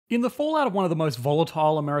In the fallout of one of the most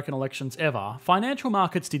volatile American elections ever, financial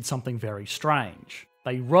markets did something very strange.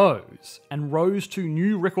 They rose, and rose to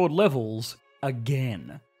new record levels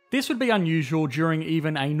again. This would be unusual during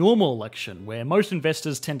even a normal election, where most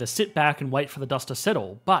investors tend to sit back and wait for the dust to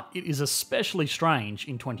settle, but it is especially strange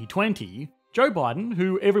in 2020. Joe Biden,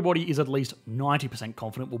 who everybody is at least 90%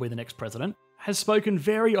 confident will be the next president, has spoken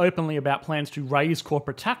very openly about plans to raise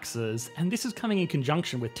corporate taxes, and this is coming in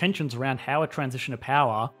conjunction with tensions around how a transition of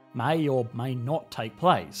power may or may not take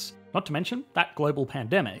place. Not to mention that global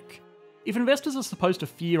pandemic. If investors are supposed to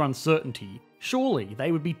fear uncertainty, surely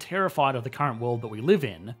they would be terrified of the current world that we live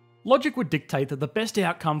in. Logic would dictate that the best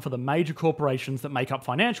outcome for the major corporations that make up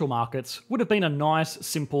financial markets would have been a nice,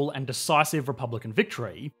 simple, and decisive Republican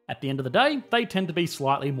victory. At the end of the day, they tend to be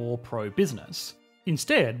slightly more pro-business.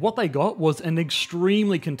 Instead, what they got was an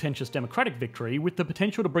extremely contentious Democratic victory with the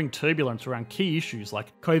potential to bring turbulence around key issues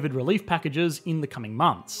like COVID relief packages in the coming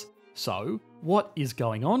months. So, what is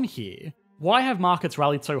going on here? Why have markets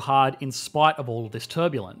rallied so hard in spite of all of this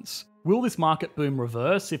turbulence? Will this market boom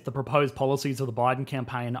reverse if the proposed policies of the Biden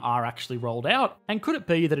campaign are actually rolled out? And could it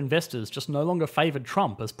be that investors just no longer favoured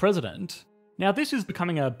Trump as president? Now, this is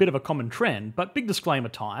becoming a bit of a common trend, but big disclaimer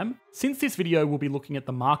time. Since this video will be looking at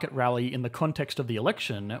the market rally in the context of the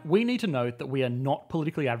election, we need to note that we are not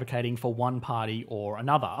politically advocating for one party or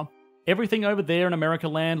another. Everything over there in America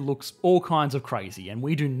land looks all kinds of crazy, and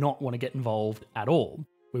we do not want to get involved at all.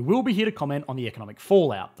 We will be here to comment on the economic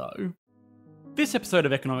fallout, though. This episode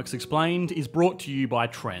of Economics Explained is brought to you by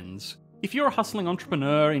Trends. If you're a hustling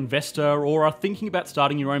entrepreneur, investor, or are thinking about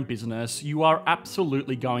starting your own business, you are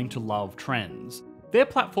absolutely going to love Trends. Their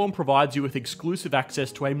platform provides you with exclusive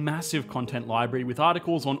access to a massive content library with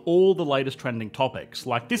articles on all the latest trending topics,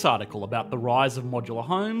 like this article about the rise of modular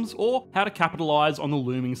homes, or how to capitalise on the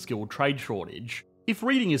looming skilled trade shortage. If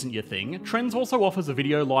reading isn't your thing, Trends also offers a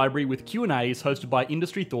video library with Q&As hosted by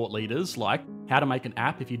industry thought leaders like how to make an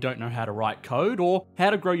app if you don't know how to write code, or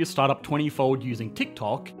how to grow your startup 20-fold using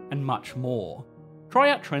TikTok, and much more. Try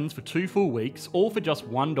out Trends for 2 full weeks, all for just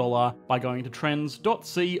 $1 by going to trends.co/EE.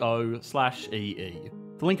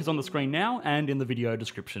 The link is on the screen now and in the video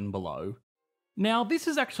description below. Now, this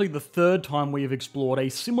is actually the third time we have explored a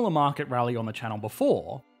similar market rally on the channel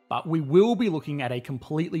before, but we will be looking at a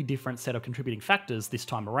completely different set of contributing factors this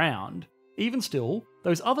time around. Even still,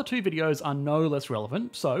 those other 2 videos are no less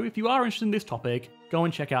relevant, so if you are interested in this topic, go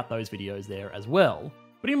and check out those videos there as well.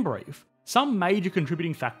 But in brief, some major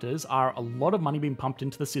contributing factors are a lot of money being pumped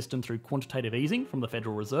into the system through quantitative easing from the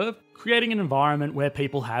Federal Reserve, creating an environment where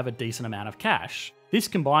people have a decent amount of cash. This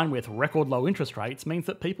combined with record low interest rates means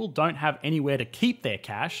that people don't have anywhere to keep their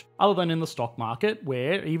cash other than in the stock market,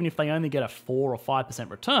 where even if they only get a 4 or 5%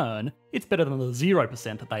 return, it's better than the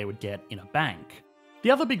 0% that they would get in a bank. The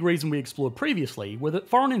other big reason we explored previously were that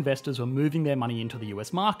foreign investors were moving their money into the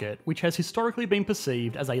US market, which has historically been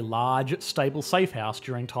perceived as a large, stable safe house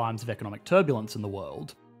during times of economic turbulence in the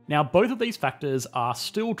world. Now, both of these factors are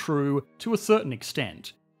still true to a certain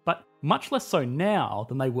extent, but much less so now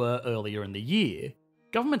than they were earlier in the year.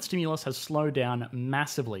 Government stimulus has slowed down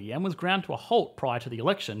massively and was ground to a halt prior to the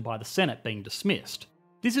election by the Senate being dismissed.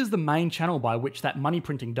 This is the main channel by which that money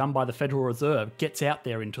printing done by the Federal Reserve gets out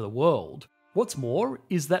there into the world. What's more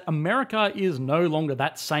is that America is no longer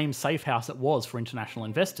that same safe house it was for international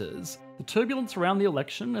investors. The turbulence around the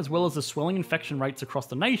election, as well as the swelling infection rates across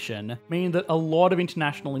the nation, mean that a lot of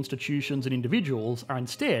international institutions and individuals are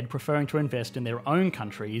instead preferring to invest in their own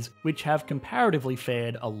countries, which have comparatively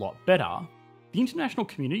fared a lot better. The international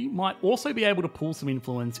community might also be able to pull some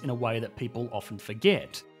influence in a way that people often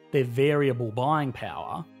forget: their variable buying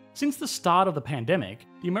power. Since the start of the pandemic,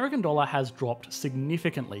 the American dollar has dropped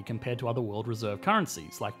significantly compared to other world reserve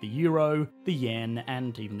currencies like the euro, the yen,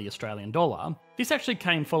 and even the Australian dollar. This actually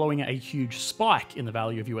came following a huge spike in the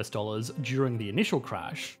value of US dollars during the initial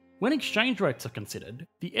crash. When exchange rates are considered,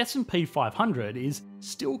 the S&P 500 is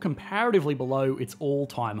still comparatively below its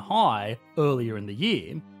all-time high earlier in the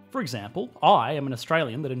year. For example, I am an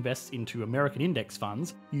Australian that invests into American index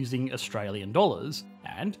funds using Australian dollars,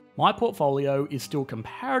 and my portfolio is still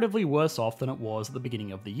comparatively worse off than it was at the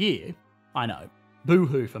beginning of the year. I know,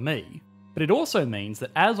 boo-hoo for me. But it also means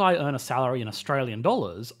that as I earn a salary in Australian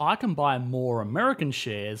dollars, I can buy more American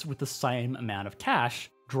shares with the same amount of cash,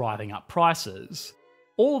 driving up prices.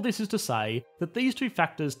 All of this is to say that these 2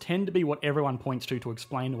 factors tend to be what everyone points to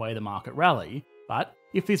explain away the market rally, but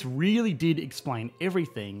if this really did explain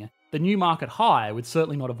everything, the new market high would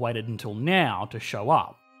certainly not have waited until now to show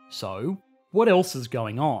up. So, what else is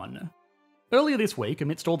going on? Earlier this week,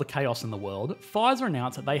 amidst all the chaos in the world, Pfizer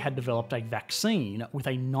announced that they had developed a vaccine with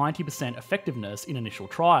a 90% effectiveness in initial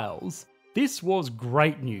trials. This was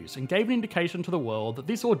great news and gave an indication to the world that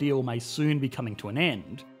this ordeal may soon be coming to an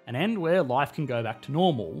end where life can go back to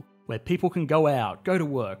normal, where people can go out, go to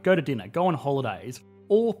work, go to dinner, go on holidays,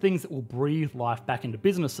 all things that will breathe life back into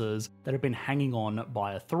businesses that have been hanging on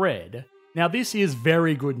by a thread. Now this is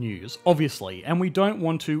very good news, obviously, and we don't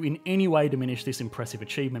want to in any way diminish this impressive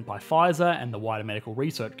achievement by Pfizer and the wider medical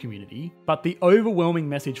research community, but the overwhelming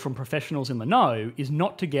message from professionals in the know is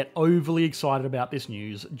not to get overly excited about this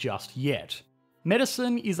news just yet.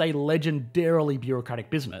 Medicine is a legendarily bureaucratic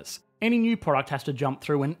business. Any new product has to jump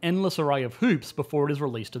through an endless array of hoops before it is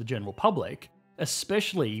released to the general public,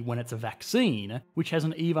 especially when it's a vaccine, which has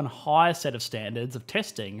an even higher set of standards of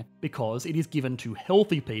testing because it is given to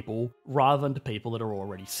healthy people rather than to people that are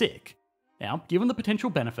already sick. Now, given the potential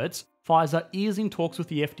benefits, Pfizer is in talks with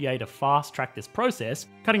the FDA to fast-track this process,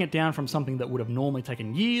 cutting it down from something that would have normally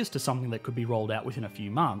taken years to something that could be rolled out within a few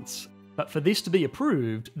months. But for this to be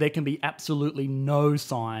approved, there can be absolutely no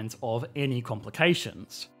signs of any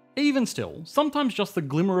complications. Even still, sometimes just the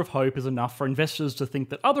glimmer of hope is enough for investors to think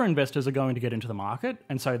that other investors are going to get into the market,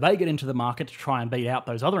 and so they get into the market to try and beat out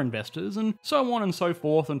those other investors, and so on and so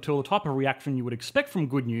forth until the type of reaction you would expect from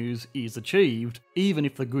good news is achieved, even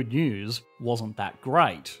if the good news wasn't that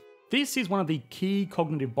great. This is one of the key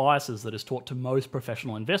cognitive biases that is taught to most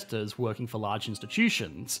professional investors working for large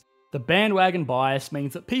institutions. The bandwagon bias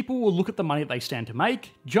means that people will look at the money that they stand to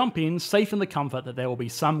make, jump in, safe in the comfort that there will be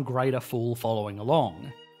some greater fool following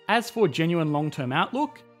along. As for genuine long-term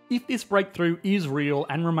outlook, if this breakthrough is real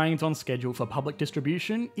and remains on schedule for public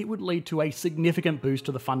distribution, it would lead to a significant boost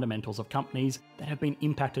to the fundamentals of companies that have been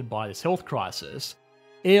impacted by this health crisis.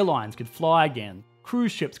 Airlines could fly again,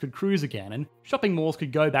 cruise ships could cruise again, and shopping malls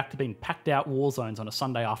could go back to being packed out war zones on a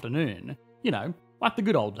Sunday afternoon. You know, like the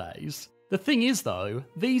good old days. The thing is though,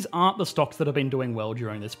 these aren't the stocks that have been doing well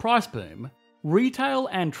during this price boom. Retail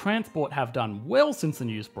and transport have done well since the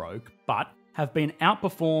news broke, but have been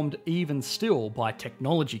outperformed even still by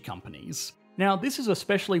technology companies. Now, this is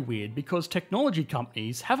especially weird because technology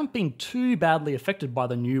companies haven't been too badly affected by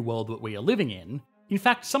the new world that we are living in. In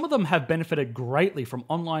fact, some of them have benefited greatly from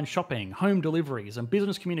online shopping, home deliveries, and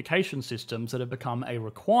business communication systems that have become a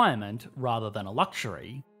requirement rather than a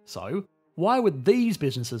luxury. So, why would these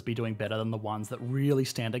businesses be doing better than the ones that really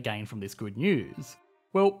stand to gain from this good news?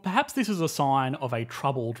 Well, perhaps this is a sign of a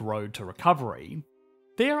troubled road to recovery.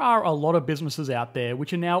 There are a lot of businesses out there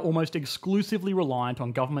which are now almost exclusively reliant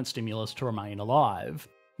on government stimulus to remain alive.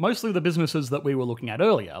 Mostly the businesses that we were looking at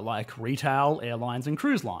earlier, like retail, airlines, and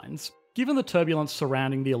cruise lines. Given the turbulence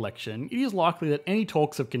surrounding the election, it is likely that any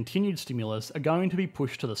talks of continued stimulus are going to be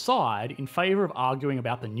pushed to the side in favour of arguing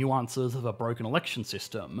about the nuances of a broken election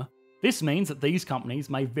system. This means that these companies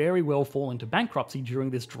may very well fall into bankruptcy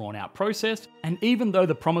during this drawn-out process, and even though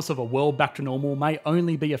the promise of a world back to normal may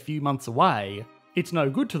only be a few months away, it's no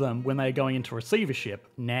good to them when they are going into receivership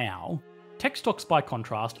now. Tech stocks, by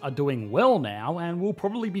contrast, are doing well now and will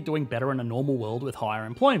probably be doing better in a normal world with higher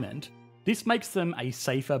employment. This makes them a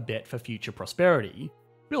safer bet for future prosperity.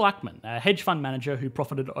 Bill Ackman, a hedge fund manager who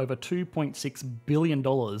profited over $2.6 billion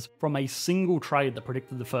from a single trade that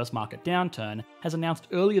predicted the first market downturn, has announced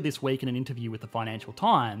earlier this week in an interview with the Financial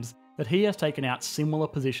Times that he has taken out similar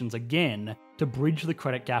positions again to bridge the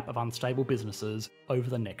credit gap of unstable businesses over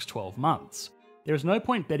the next 12 months. There is no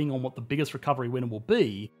point betting on what the biggest recovery winner will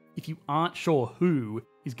be if you aren't sure who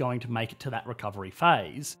is going to make it to that recovery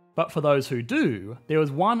phase. But for those who do, there was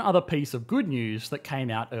one other piece of good news that came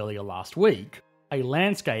out earlier last week: a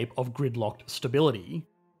landscape of gridlocked stability.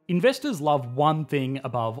 Investors love one thing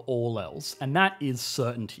above all else, and that is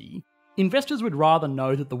certainty. Investors would rather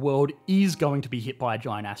know that the world is going to be hit by a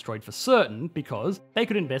giant asteroid for certain, because they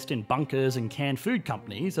could invest in bunkers and canned food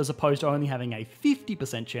companies as opposed to only having a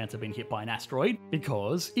 50% chance of being hit by an asteroid,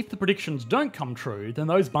 because if the predictions don't come true, then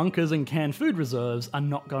those bunkers and canned food reserves are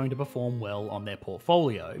not going to perform well on their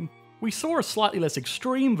portfolio. We saw a slightly less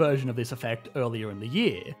extreme version of this effect earlier in the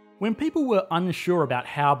year. When people were unsure about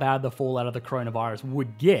how bad the fallout of the coronavirus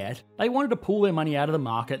would get, they wanted to pull their money out of the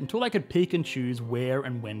market until they could pick and choose where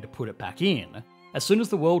and when to put it back in. As soon as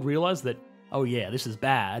the world realised that, oh yeah, this is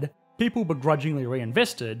bad, people begrudgingly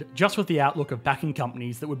reinvested, just with the outlook of backing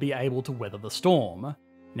companies that would be able to weather the storm.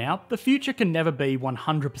 Now, the future can never be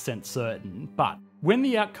 100% certain, but when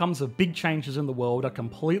the outcomes of big changes in the world are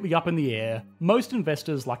completely up in the air, most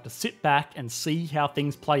investors like to sit back and see how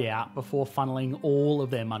things play out before funneling all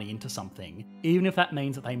of their money into something, even if that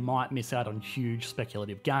means that they might miss out on huge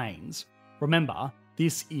speculative gains. Remember,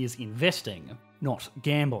 this is investing, not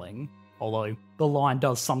gambling, although the line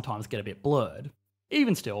does sometimes get a bit blurred.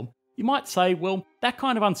 Even still, you might say, well, that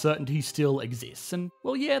kind of uncertainty still exists, and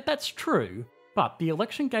well, yeah, that's true. But the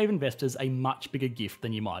election gave investors a much bigger gift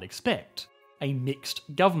than you might expect: a mixed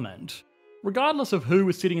government. Regardless of who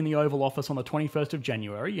was sitting in the Oval Office on the 21st of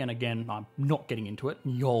January, and again, I'm not getting into it,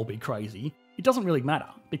 you'll be crazy, it doesn't really matter,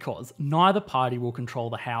 because neither party will control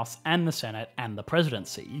the House and the Senate and the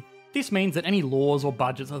presidency. This means that any laws or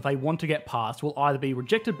budgets that they want to get passed will either be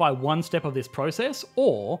rejected by one step of this process,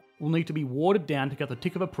 or will need to be watered down to get the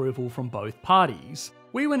tick of approval from both parties.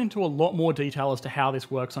 We went into a lot more detail as to how this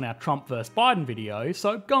works on our Trump vs Biden video,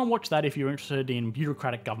 so go and watch that if you're interested in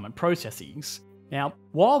bureaucratic government processes. Now,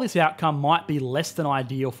 while this outcome might be less than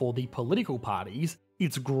ideal for the political parties,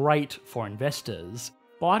 it's great for investors.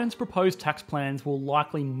 Biden's proposed tax plans will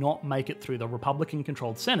likely not make it through the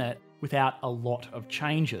Republican-controlled Senate without a lot of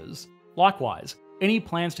changes. Likewise, any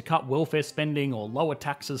plans to cut welfare spending or lower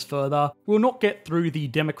taxes further will not get through the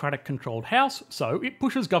Democratic-controlled House, so it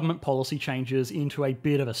pushes government policy changes into a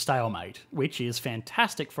bit of a stalemate, which is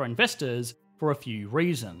fantastic for investors for a few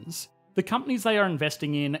reasons. The companies they are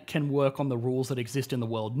investing in can work on the rules that exist in the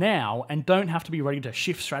world now and don't have to be ready to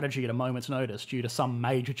shift strategy at a moment's notice due to some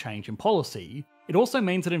major change in policy. It also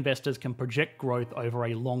means that investors can project growth over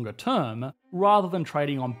a longer term, rather than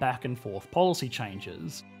trading on back and forth policy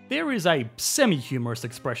changes. There is a semi-humorous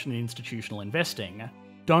expression in institutional investing: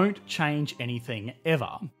 don't change anything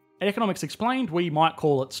ever. At Economics Explained, we might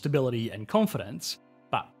call it stability and confidence,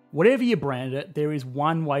 but whatever you brand it, there is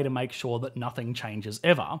one way to make sure that nothing changes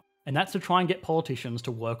ever, and that's to try and get politicians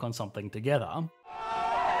to work on something together.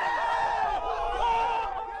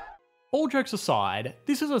 All jokes aside,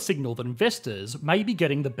 this is a signal that investors may be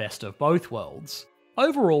getting the best of both worlds.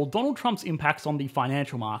 Overall, Donald Trump's impacts on the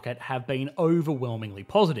financial market have been overwhelmingly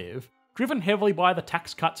positive. Driven heavily by the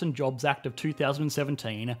Tax Cuts and Jobs Act of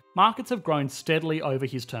 2017, markets have grown steadily over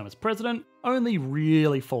his term as president, only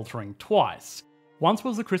really faltering twice. Once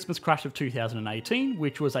was the Christmas crash of 2018,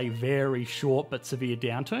 which was a very short but severe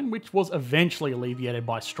downturn, which was eventually alleviated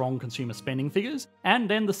by strong consumer spending figures, and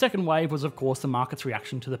then the second wave was of course the market's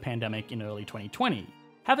reaction to the pandemic in early 2020.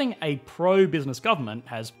 Having a pro-business government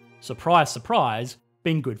has, surprise surprise,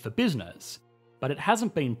 been good for business, but it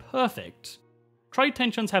hasn't been perfect. Trade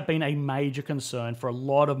tensions have been a major concern for a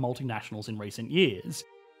lot of multinationals in recent years.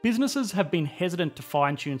 Businesses have been hesitant to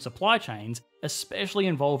fine-tune supply chains, especially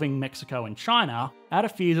involving Mexico and China, out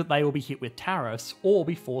of fear that they will be hit with tariffs or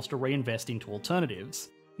be forced to reinvest into alternatives.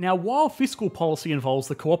 Now, while fiscal policy involves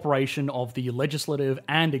the cooperation of the legislative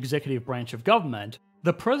and executive branch of government,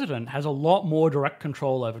 the president has a lot more direct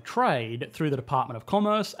control over trade through the Department of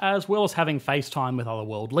Commerce, as well as having FaceTime with other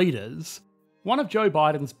world leaders. One of Joe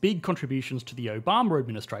Biden's big contributions to the Obama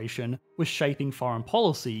administration was shaping foreign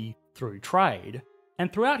policy through trade.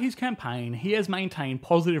 And throughout his campaign, he has maintained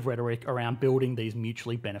positive rhetoric around building these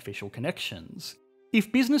mutually beneficial connections.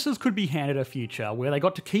 If businesses could be handed a future where they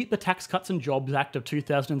got to keep the Tax Cuts and Jobs Act of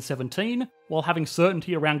 2017 while having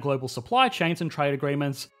certainty around global supply chains and trade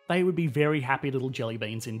agreements, they would be very happy little jelly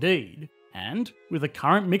beans indeed. And with the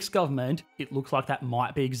current mixed government, it looks like that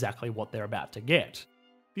might be exactly what they're about to get.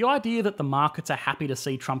 The idea that the markets are happy to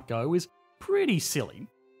see Trump go is pretty silly.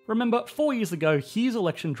 Remember, 4 years ago, his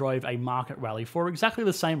election drove a market rally for exactly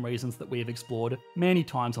the same reasons that we have explored many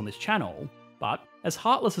times on this channel. But, as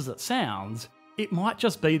heartless as it sounds, it might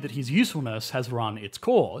just be that his usefulness has run its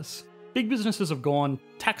course. Big businesses have gone,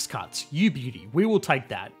 tax cuts, you beauty, we will take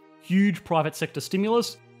that. Huge private sector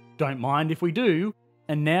stimulus, don't mind if we do.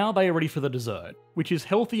 And now they are ready for the dessert, which is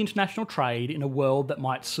healthy international trade in a world that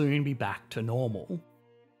might soon be back to normal.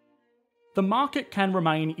 The market can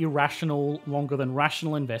remain irrational longer than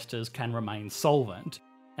rational investors can remain solvent.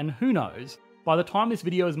 And who knows, by the time this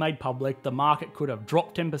video is made public, the market could have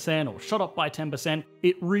dropped 10% or shot up by 10%.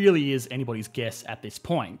 It really is anybody's guess at this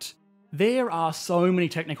point. There are so many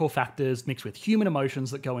technical factors mixed with human emotions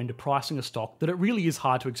that go into pricing a stock that it really is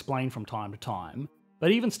hard to explain from time to time.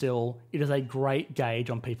 But even still, it is a great gauge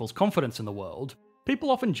on people's confidence in the world. People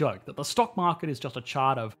often joke that the stock market is just a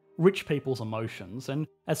chart of rich people's emotions, and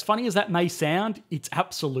as funny as that may sound, it's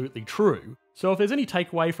absolutely true. So if there's any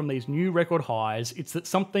takeaway from these new record highs, it's that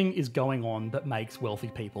something is going on that makes wealthy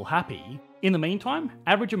people happy. In the meantime,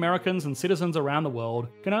 average Americans and citizens around the world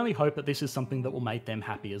can only hope that this is something that will make them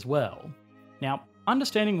happy as well. Now,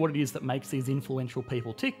 understanding what it is that makes these influential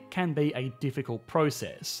people tick can be a difficult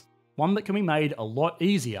process, one that can be made a lot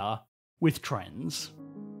easier with trends.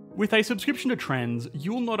 With a subscription to Trends,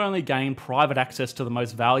 you'll not only gain private access to the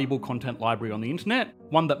most valuable content library on the internet,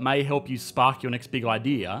 one that may help you spark your next big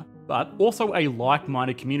idea, but also a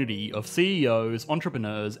like-minded community of CEOs,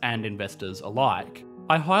 entrepreneurs, and investors alike.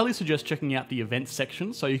 I highly suggest checking out the events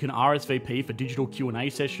section so you can RSVP for digital Q&A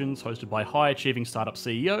sessions hosted by high-achieving startup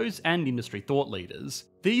CEOs and industry thought leaders.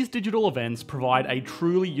 These digital events provide a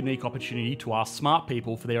truly unique opportunity to ask smart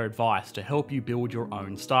people for their advice to help you build your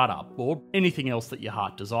own startup, or anything else that your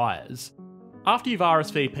heart desires. After you've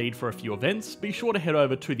RSVP'd for a few events, be sure to head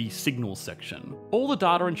over to the Signals section. All the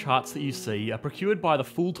data and charts that you see are procured by the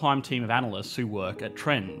full-time team of analysts who work at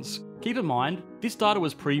Trends. Keep in mind, this data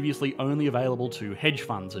was previously only available to hedge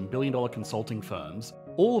funds and billion-dollar consulting firms,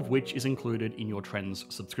 all of which is included in your Trends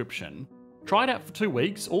subscription. Try it out for 2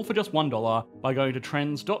 weeks, all for just $1, by going to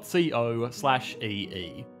trends.co/EE.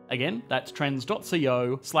 Again, that's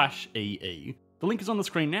trends.co/EE. The link is on the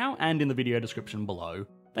screen now and in the video description below.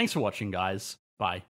 Thanks for watching, guys. Bye.